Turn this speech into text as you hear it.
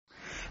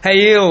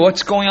Hey you,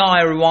 what's going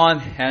on everyone?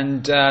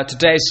 And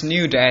today's a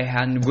new day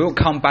and we'll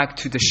come back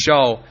to the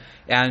show.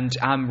 And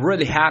I'm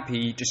really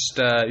happy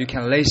you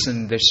can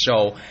listen this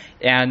show.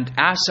 And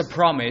as a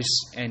promise,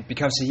 and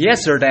because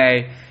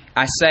yesterday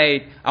I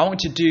said I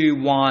want to do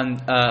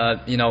one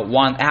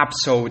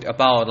episode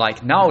about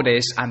like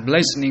nowadays I'm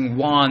listening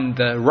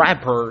the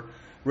rapper,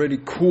 really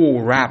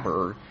cool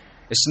rapper.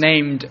 It's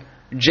named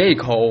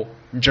J.Cole,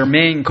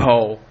 Jermaine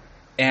Cole.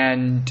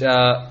 And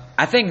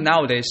I think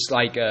nowadays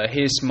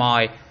he's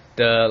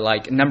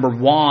the number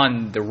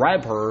one the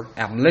rapper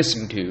I'm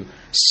listening to.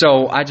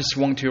 So I just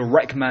want to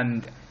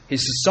recommend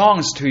his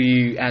songs to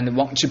you and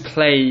want to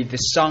play the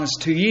songs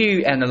to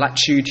you and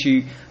let you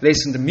to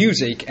listen to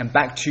music and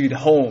back to the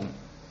home.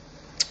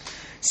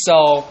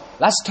 So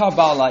let's talk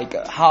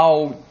about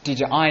how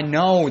did I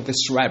know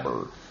this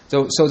rapper.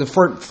 So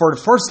for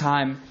the first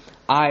time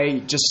I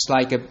just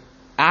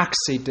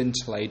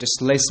accidentally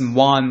just listen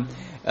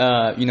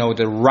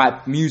the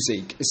rap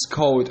music. It's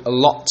called A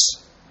Lot.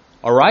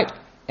 Alright?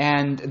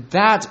 And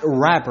that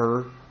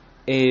rapper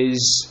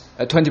is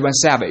 21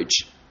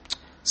 Savage.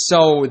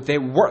 So they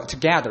work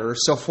together.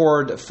 So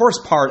for the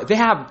first part, they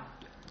have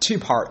two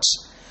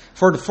parts.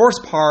 For the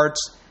first part,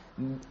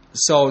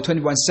 so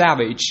 21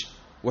 Savage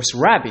was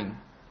rapping.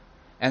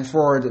 And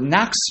for the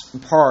next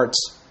part,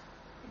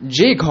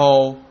 J.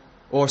 Cole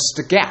was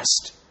the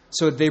guest.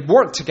 So they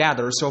worked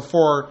together. So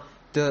for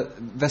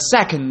the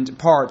second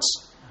part,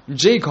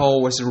 J.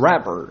 Cole was a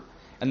rapper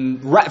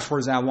and rap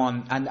for that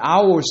one. And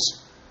I was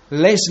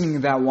listening to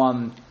that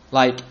one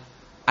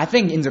I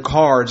think in the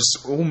car,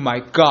 just oh my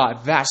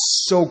god, that's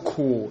so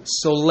cool,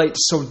 so lit,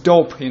 so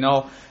dope,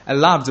 I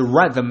love the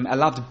rhythm, I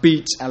love the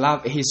beat, I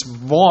love his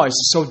voice,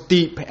 so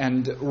deep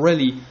and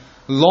really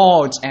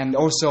loud, and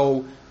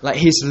also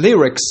his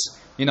lyrics,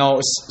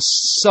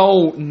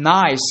 so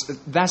nice.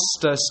 That's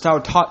the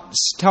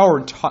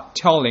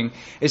storytelling.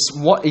 It's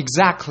what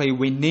exactly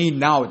we need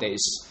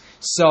nowadays.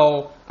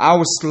 So I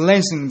was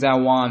listening to that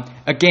one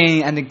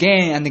again and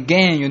again and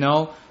again,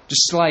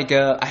 just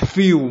I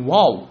feel,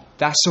 wow,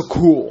 that's so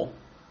cool.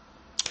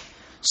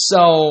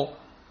 So,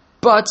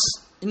 but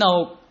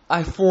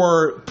I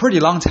for pretty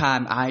long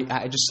time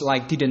I just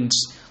didn't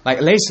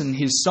listen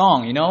his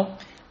song,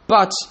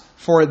 But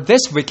for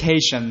this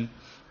vacation,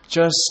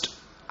 just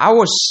I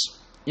was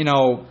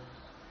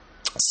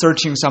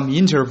searching some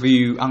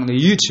interview on the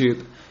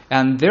YouTube,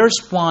 and there's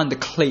the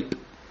clip,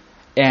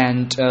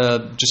 and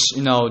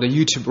the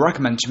YouTube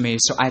recommended to me,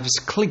 so I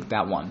just clicked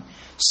that one.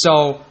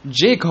 So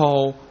J.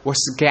 Cole was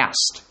a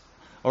guest,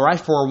 alright,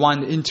 for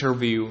one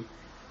interview.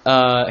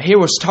 He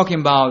was talking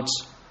about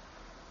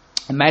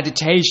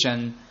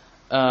meditation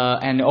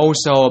and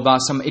also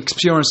about some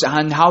experience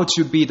and how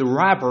to be the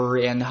rapper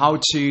and how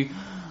to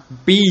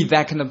be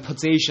that kind of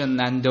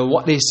position and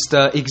what is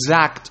the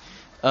exact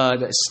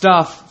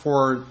stuff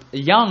for a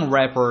young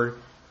rapper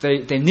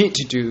they need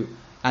to do.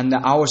 And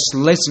I was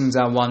listening to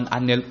that one,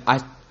 and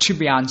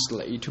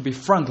to be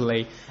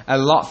frankly, I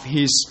love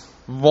his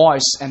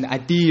voice and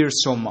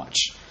ideas so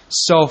much.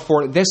 So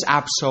for this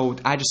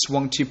episode, I just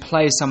want to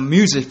play some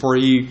music for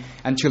you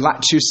and to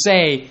let you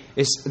say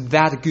is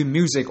that good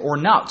music or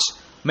not.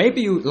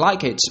 Maybe you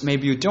like it,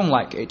 maybe you don't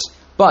like it,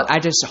 but I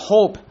just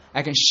hope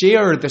I can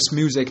share this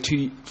music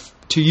to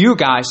you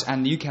guys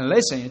and you can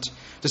listen it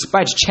just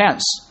by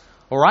chance.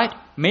 Alright?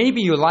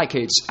 Maybe you like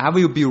it. I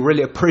will be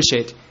really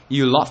appreciate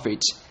you love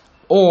it.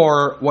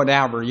 Or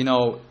whatever,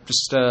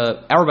 just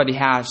everybody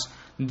has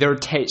their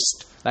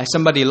taste. Like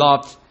somebody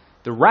loves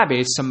the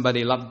rabbit,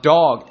 somebody loves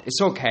dog.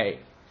 It's okay.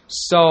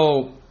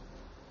 So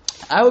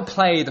I will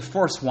play the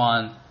first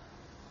one.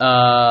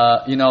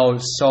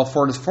 So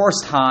for the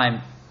first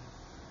time,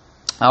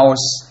 I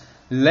was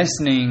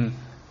listening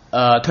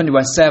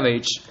 21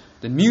 Savage,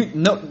 the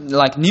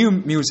new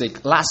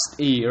music last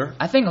year.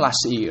 I think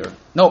last year.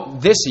 No,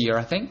 this year.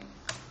 I think.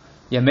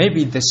 Yeah,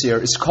 maybe this year.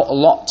 It's called A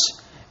Lot.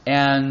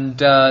 And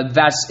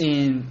that's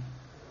in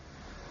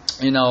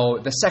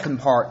the second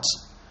part.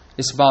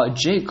 It's about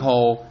J.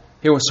 Cole.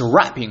 He was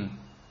rapping.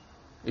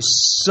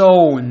 It's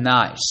so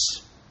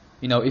nice,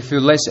 if you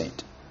listen.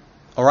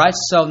 Alright,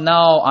 so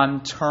now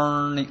I'm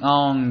turning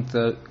on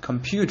the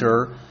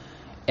computer,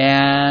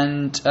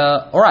 and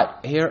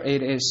alright, here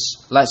it is.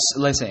 Let's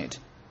listen it.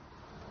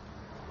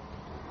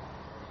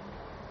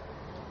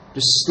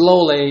 Just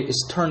slowly,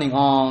 it's turning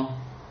on.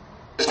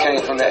 Just came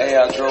from the A,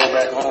 I drove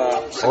back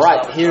home.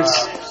 Alright, here's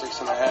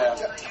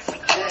 6.5.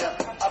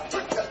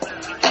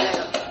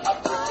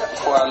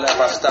 Before I left,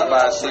 I stopped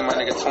by and seen my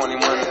nigga 21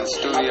 in the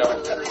studio.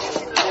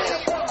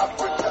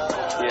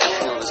 Yeah, a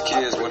few of his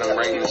kids with him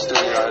right in the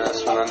studio.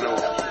 That's when I knew.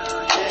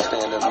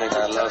 Stand up nigga,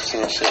 I love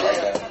seeing shit like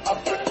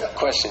that.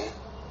 Question.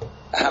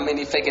 How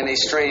many faking they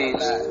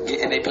streams,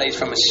 getting they plays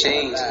from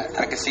machines?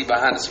 I can see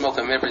behind the smoke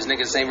and mirrors,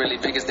 niggas ain't really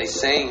big as they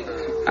seem.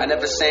 I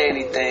never say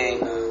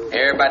anything,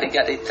 everybody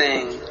got their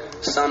thing.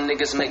 Some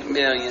niggas make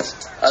millions,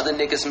 other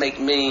niggas make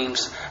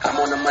memes. I'm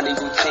on a money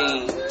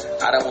routine.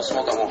 I don't want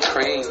smoke, I want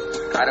cream.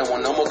 I don't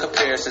want no more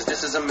comparisons.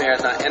 This is a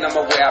marathon, and I'm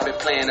aware I've been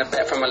playing a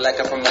bet from a lack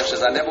of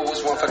promotions. I never was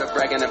one for the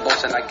bragging and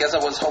boasting. I guess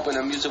I was hoping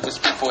the music would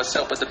speak for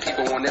itself, but the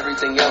people want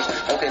everything else.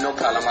 Okay, no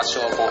problem, I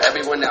show up on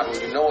every one album.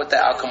 You know what the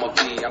outcome will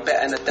be. I'm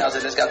betting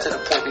 1,000. It's got to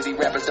the point that these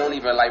rappers don't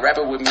even like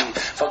rapping with me.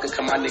 Fuck it,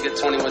 come my nigga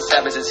 21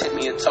 Savage just hit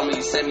me and told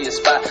me he sent me a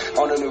spot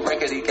on a new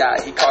record he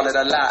got. He called it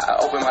a lie.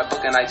 I open my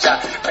book and I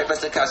jot. Pray for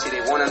Takashi,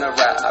 they wanting a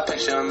rap. I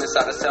picture him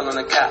inside a cell on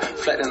a cot,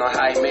 reflecting on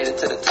how he made it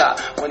to the top,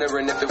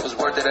 wondering if it was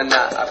worth it or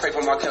not. I pray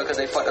for my kill cause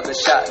they fucked up the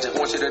shot. Just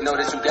want you to know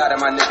that you got it,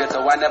 my nigga.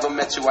 Though I never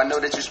met you, I know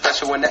that you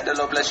special and that the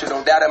Lord bless you.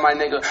 Don't doubt it, my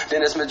nigga.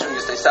 Dennis Smith Jr.,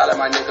 stay solid,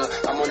 my nigga.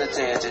 I'm on a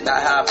tangent, not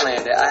how I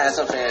planned it. I had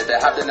some fans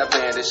that hopped in the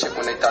band and shit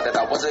when they thought that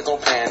I wasn't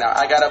gon' plan. Now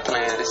I got a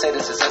plan. They say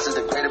the success is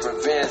the greatest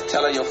revenge.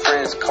 Tell all your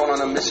friends, call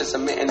on a mission,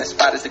 submitting the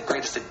spot is the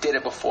greatest that did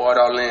it before it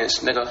all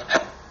ends, nigga.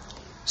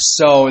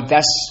 So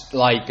that's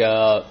like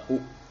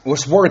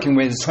was working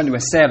with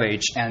 21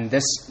 Savage, and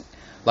this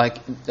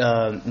like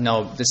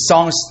the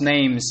song's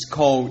name is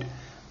called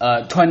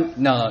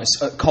it's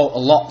called A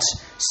Lot.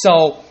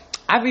 So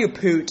I will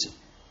put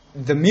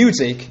the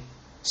music.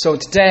 So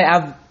today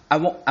I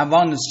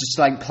want to just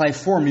like play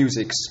 4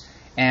 musics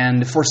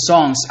and 4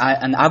 songs.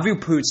 I will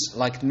put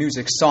like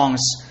music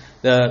songs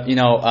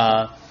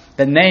the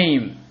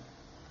name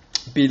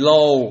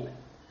below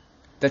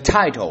the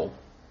title,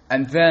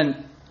 and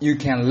then you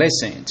can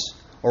listen it.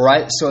 All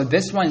right. So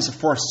this one is the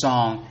first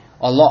song,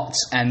 A Lot,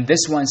 and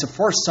this one is the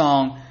first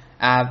song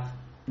I've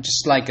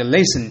just like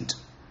listened,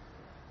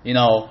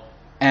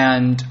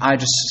 and I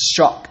just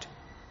shocked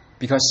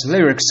because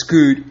lyrics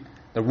good,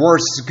 the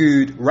words is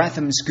good,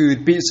 rhythm is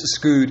good, beats is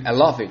good. I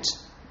love it.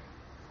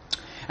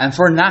 And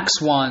for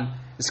next one,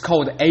 it's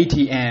called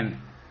ATM.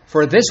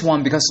 For this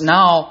one, because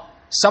now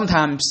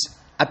sometimes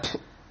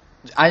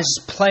I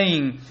just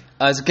playing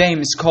a game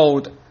is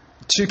called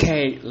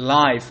 2K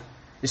Live.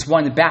 It's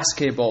one in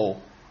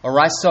basketball.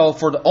 Alright, so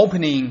for the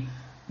opening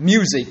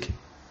music,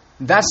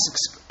 that's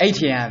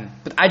ATM.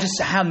 But I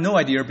just have no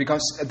idea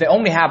because they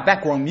only have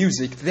background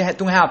music. They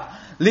don't have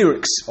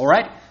lyrics.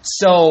 Alright,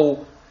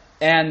 so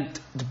and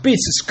the beat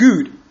is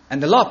good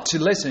and I love to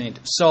listen it.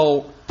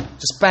 So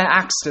just by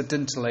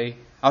accidentally,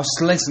 I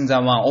was listening to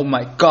that one. Oh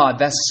my God,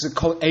 that's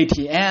called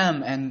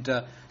ATM, and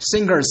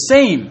singer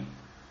same.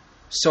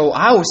 So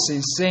I was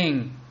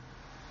insane,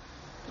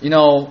 and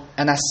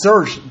I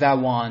searched that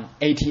one,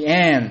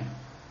 ATM.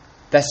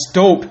 That's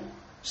dope.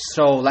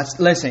 So let's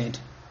listen it.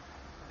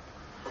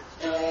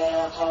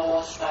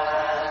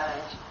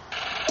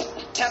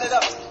 Count it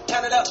up,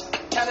 count it up,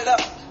 count it up,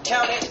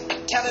 count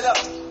it, count it up,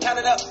 count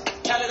it up,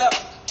 count it up,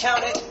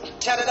 count it,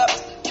 count it up,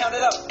 count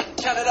it up,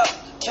 count it up,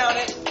 count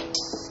it.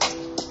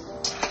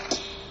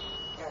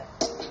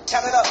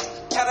 Count it up,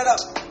 count it up,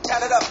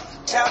 count it up,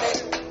 count it,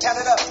 count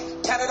it up,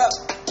 count it up,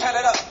 count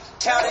it up,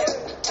 count it,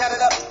 count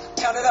it up,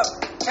 count it up,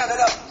 count it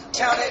up,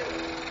 count it.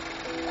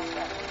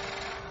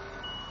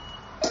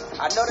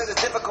 I know that it's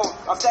difficult.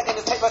 I'm stacking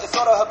this paper, it's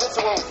sort of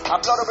habitual. I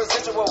blow the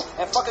residual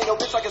and fucking your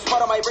bitch like it's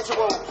part of my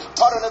ritual.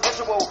 Part of the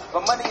visual,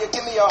 but money you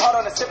give me a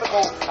heart on a typical.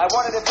 I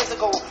wanted it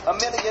physical. $1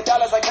 million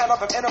I count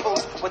off of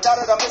intervals.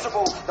 Without it I'm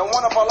miserable. Don't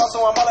wanna fall off,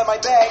 so I'm all in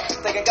my bag.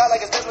 Thinking God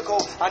like it's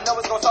biblical. I know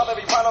it's gonna solve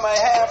every problem I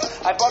have.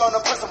 I bought on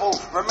the principle.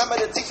 Remember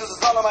the teachers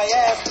is all on my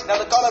ass. Now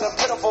look all of them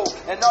pitiful.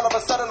 And all of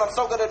a sudden I'm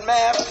so good at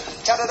math.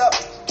 Count it up,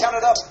 count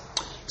it up.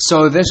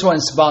 So this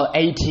one's about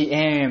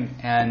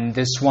ATM, and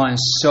this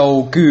one's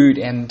so good,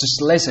 and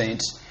just listen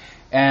it.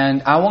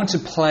 And I want to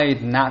play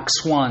the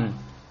next one.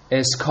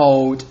 It's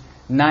called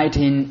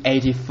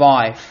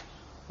 1985.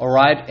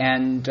 Alright,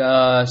 and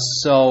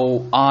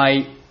so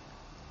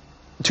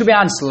to be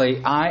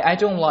honestly, I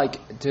don't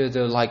like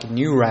the like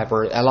new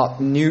rapper. I love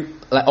new,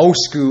 like old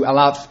school. I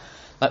love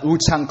like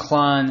Wu-Tang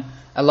Clan.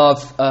 I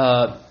love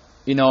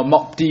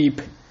Mobb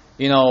Deep.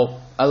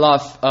 I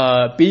love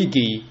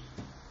Biggie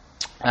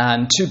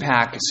and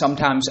Tupac.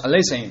 Sometimes I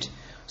listen it.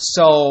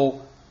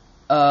 So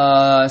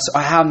I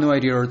have no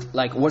idea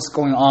like what's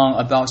going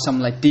on about some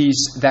like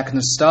that kind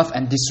of stuff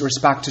and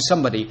disrespect to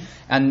somebody.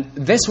 And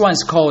this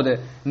one's called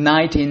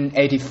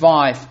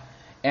 1985.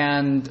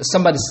 And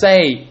somebody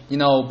say,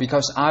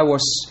 because I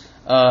was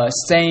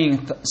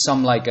saying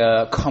some like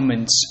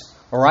comments.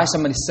 Alright,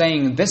 somebody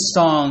saying this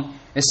song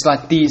is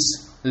like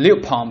this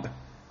Lil Pump.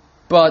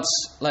 But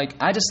like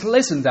I just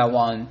listened to that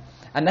one,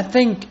 and I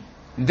think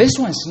this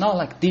one's not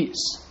like this.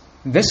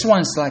 This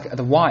one's like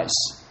advice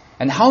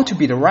and how to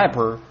be the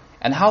rapper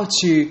and how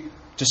to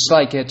just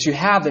like to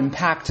have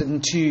impact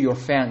into your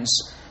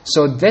fans.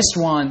 So this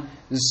one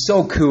is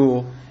so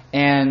cool,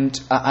 and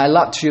I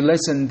love to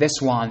listen to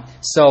this one.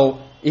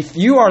 So if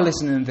you are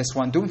listening to this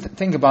one, don't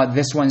think about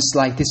this one's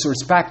like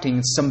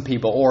disrespecting some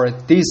people or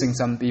dissing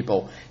some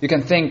people. You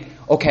can think,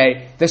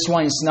 okay, this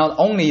one is not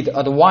only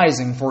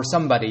advising for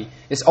somebody,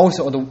 it's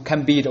also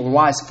can be the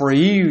advice for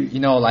you,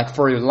 like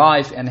for your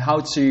life and how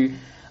to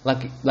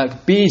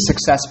like be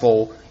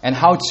successful and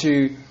how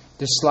to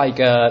just like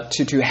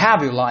to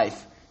have your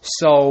life.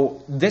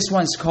 So this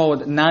one's called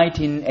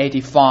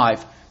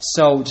 1985.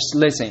 So just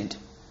listen.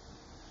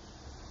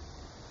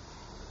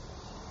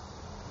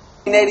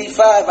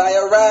 1985, I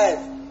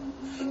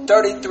arrived.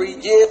 33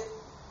 years.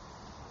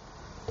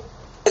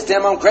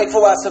 Damn, I'm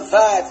grateful I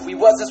survived. We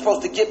wasn't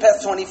supposed to get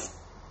past 25.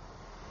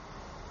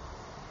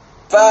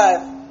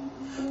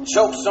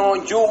 Jokes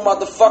on you,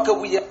 motherfucker,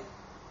 we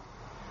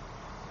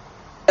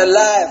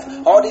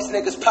alive. All these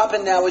niggas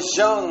popping now is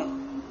young.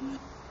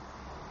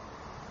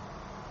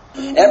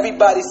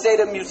 Everybody say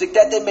the music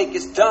that they make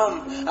is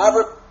dumb. I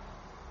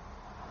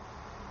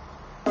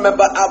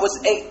remember I was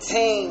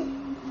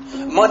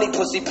 18. Money,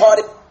 pussy,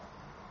 party.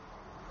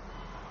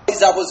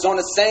 I was on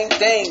the same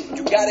thing.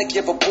 You gotta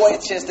give a boy a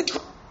chance to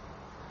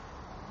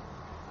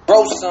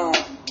grow some.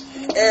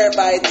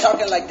 Everybody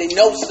talking like they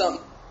know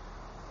something.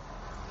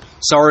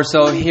 Sorry,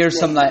 so here's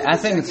some, like, I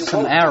think it's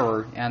some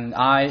error, and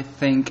I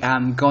think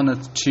I'm gonna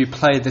to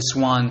play this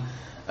one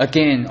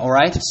again,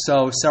 alright?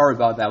 So sorry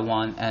about that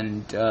one,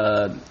 and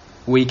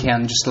we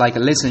can just like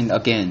listen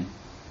again.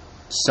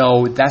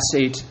 So that's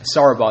it.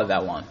 Sorry about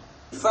that one.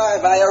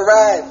 5, I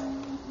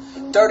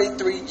arrived.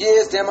 33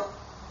 years, damn.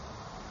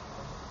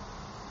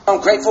 I'm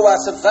grateful I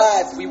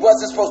survived. We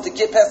wasn't supposed to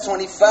get past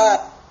 25.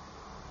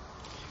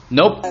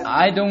 Nope,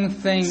 I don't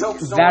think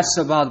that's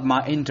about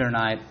my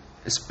internet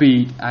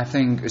speed. I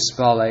think it's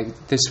about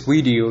like this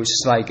video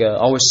is like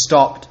always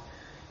stopped.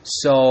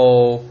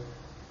 So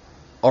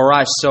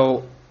alright,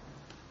 so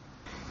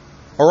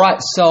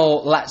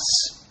let's,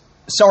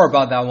 sorry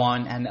about that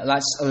one, and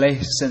let's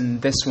listen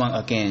this one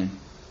again.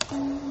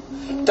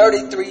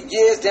 33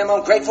 years, damn,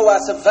 I'm grateful I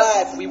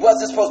survived. We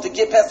wasn't supposed to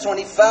get past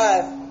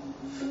 25.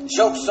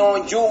 Jokes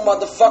on you,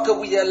 motherfucker,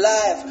 we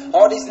alive.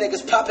 All these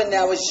niggas popping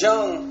now is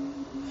young.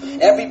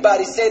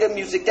 Everybody say the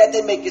music that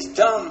they make is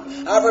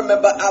dumb. I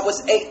remember I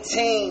was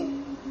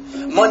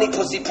 18. Money,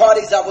 pussy,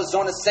 parties, I was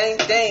on the same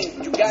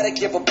thing. You gotta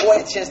give a boy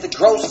a chance to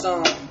grow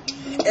some.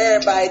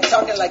 Everybody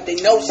talking like they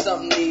know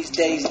something these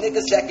days.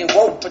 Niggas acting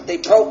woke, but they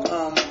broke,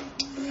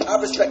 I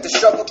respect the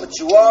struggle, but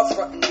you all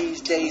frontin'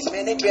 these days.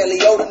 Man, they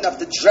barely old enough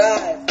to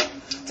drive.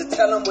 To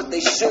tell them what they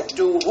should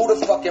do, who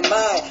the fuck am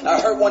I?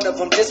 I heard one of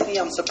them diss me,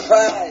 I'm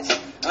surprised.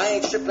 I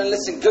ain't trippin',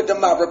 listen good to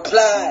my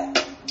reply.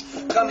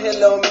 Come here,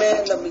 little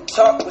man, let me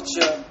talk with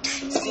you.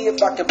 See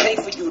if I can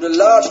paint for you the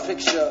large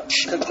picture.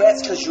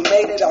 Congrats, cause you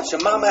made it out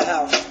your mama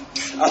house.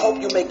 I hope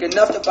you make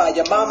enough to buy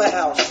your mama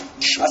house.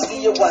 I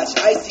see you watch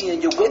Icy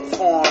and your whip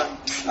form.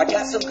 I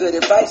got some good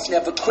advice,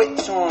 never quit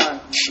torn.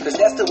 Cause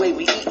that's the way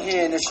we eat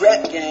here in this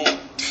rap game.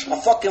 I'm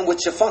fucking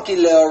with your funky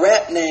little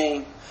rap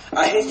name.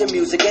 I hear your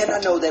music and I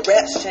know that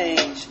raps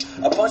change.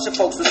 A bunch of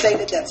folks will say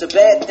that that's a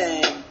bad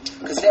thing.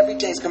 Cause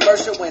everything's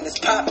commercial when it's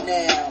pop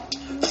now.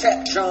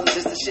 Trap drums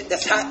is the shit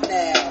that's hot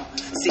now.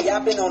 See,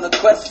 I've been on a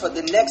quest for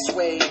the next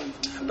wave.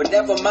 But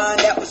never mind,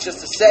 that was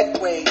just a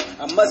segue.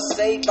 I must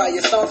say, by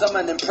your songs I'm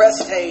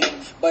unimpressed, hey.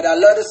 But I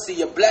love to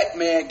see a black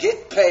man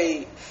get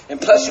paid. And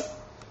plus you...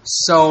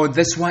 So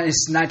this one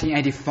is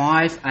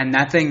 1985, and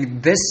I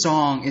think this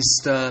song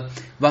is the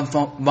one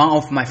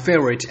of my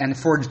favorite. And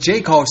for the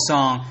J.Cole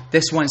song,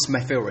 this one is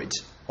my favorite.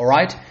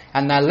 Alright?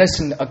 And I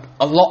listened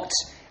a lot,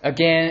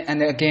 again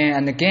and again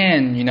and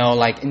again. You know,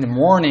 like in the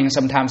morning,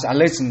 sometimes I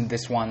listen to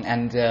this one.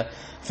 And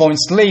for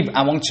sleep,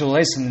 I want to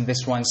listen to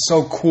this one.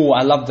 So cool.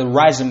 I love the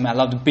rhythm, I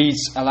love the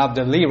beats, I love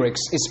the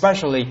lyrics,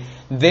 especially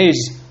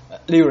these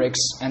lyrics.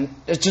 And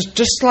it's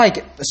just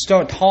like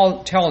start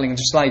telling,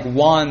 just like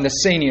the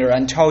senior,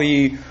 and tell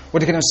you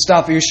what kind of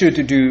stuff you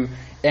should do,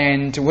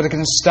 and what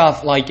kind of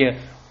stuff like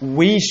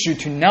we should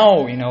to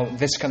know, you know,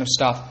 this kind of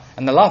stuff.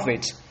 And I love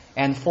it.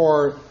 And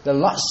for the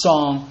last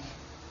song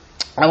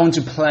I want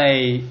to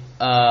play,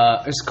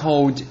 it's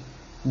called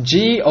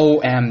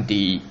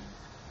G.O.M.D.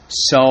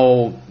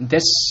 So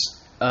this,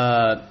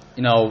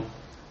 you know,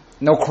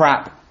 no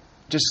crap,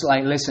 just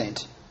like listen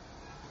it.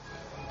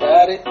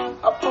 Got it.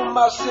 I put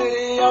my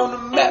city on the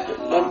map,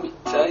 and let me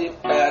tell you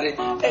about it.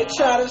 They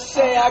try to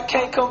say I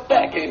can't come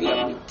back, hey,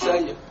 let me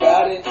tell you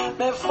about it.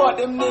 Man, fuck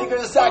them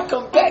niggas, I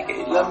come back,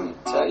 hey, let me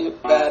tell you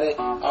about it.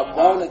 I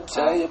wanna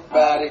tell you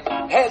about it.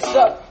 Heads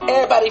up,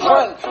 everybody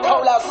run.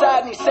 Cole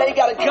outside and he say he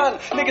got a gun.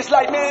 Niggas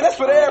like, man, that's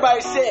what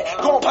everybody said.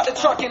 Go and pop the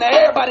truck in,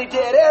 everybody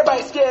dead.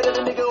 Everybody scared of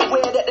the nigga,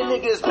 aware that the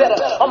nigga is better.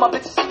 All my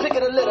bitches is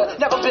picking the litter,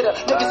 never bitter.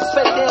 Niggas is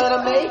fake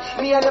anime.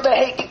 Me, I never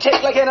hate the cake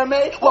like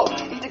anime. Whoa,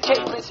 eat the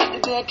cake, bitch, eat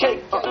the damn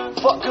cake.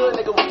 Fuck good,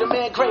 nigga, with the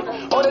man great.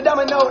 On the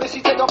domino, then she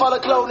take off all the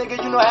clothes, nigga.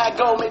 You know how I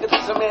go, make the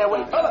piece of man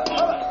wait.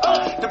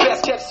 The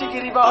best kept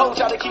secret, even hoes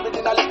try to keep it,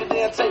 then I leave the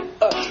damn tape.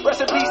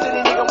 Rest in peace,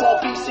 and the nigga won't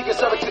be secret,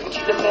 so couldn't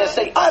keep the man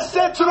safe. I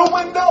said to the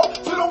window,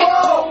 to the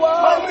wall,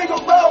 my nigga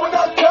round when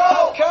I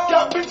call.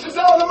 Got bitches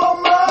all in my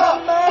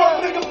mind.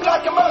 Fuck nigga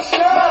blocking my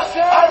shine.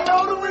 I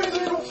know the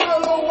reason you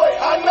feel away.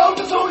 I know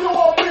just who you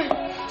want be.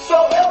 So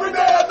every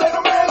day I think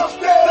the man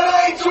upstairs, that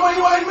I ain't you and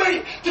you ain't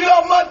me. Get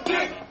off my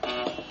dick.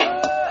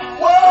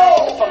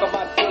 Whoa! Fuck on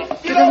my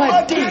dick. Get off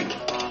my dick.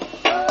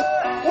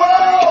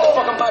 Whoa!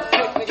 Fuck on my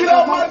dick, nigga. Get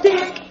off my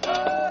dick.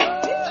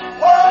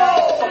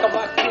 Whoa! Fuck on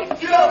my dick.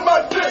 Get off my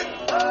dick.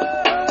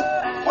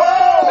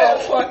 Whoa! Man,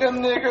 fuck them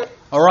niggas.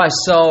 Alright,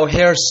 so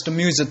here's the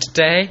music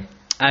today,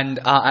 and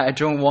I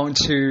don't want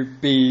to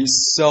be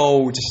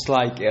so just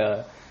like,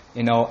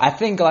 I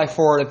think like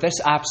for this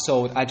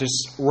episode, I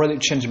just really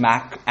changed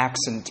my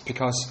accent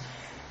because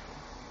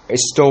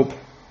it's dope.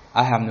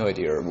 I have no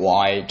idea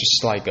why,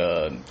 just like,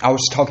 I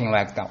was talking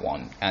like that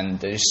one, and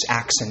this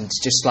accent,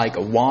 just like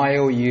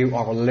while you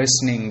are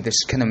listening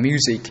this kind of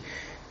music,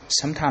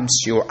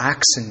 sometimes your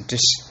accent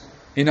just,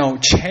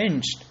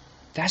 changed.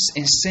 That's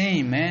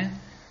insane, man.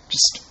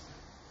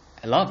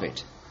 I love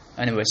it.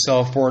 Anyway,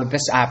 so for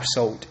this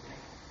episode,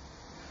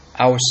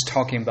 I was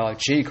talking about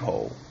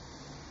J.Cole,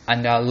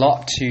 and I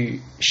love to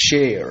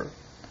share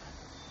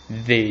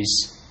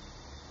this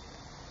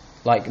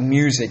like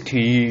music to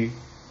you.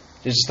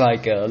 Just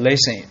like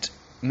listen it.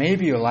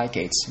 Maybe you like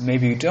it,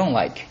 maybe you don't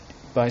like it,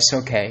 but it's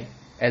okay.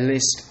 At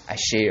least I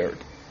shared.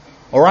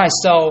 Alright,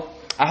 so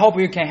I hope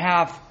you can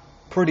have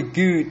pretty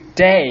good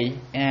day,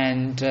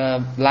 and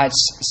let's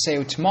see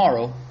you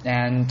tomorrow.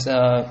 And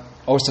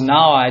also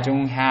now I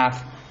don't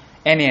have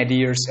any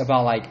ideas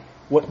about like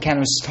what kind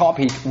of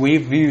topic we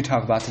will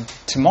talk about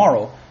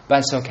tomorrow, but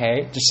it's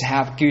okay. Just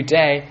have a good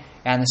day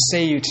and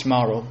see you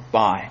tomorrow.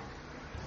 Bye.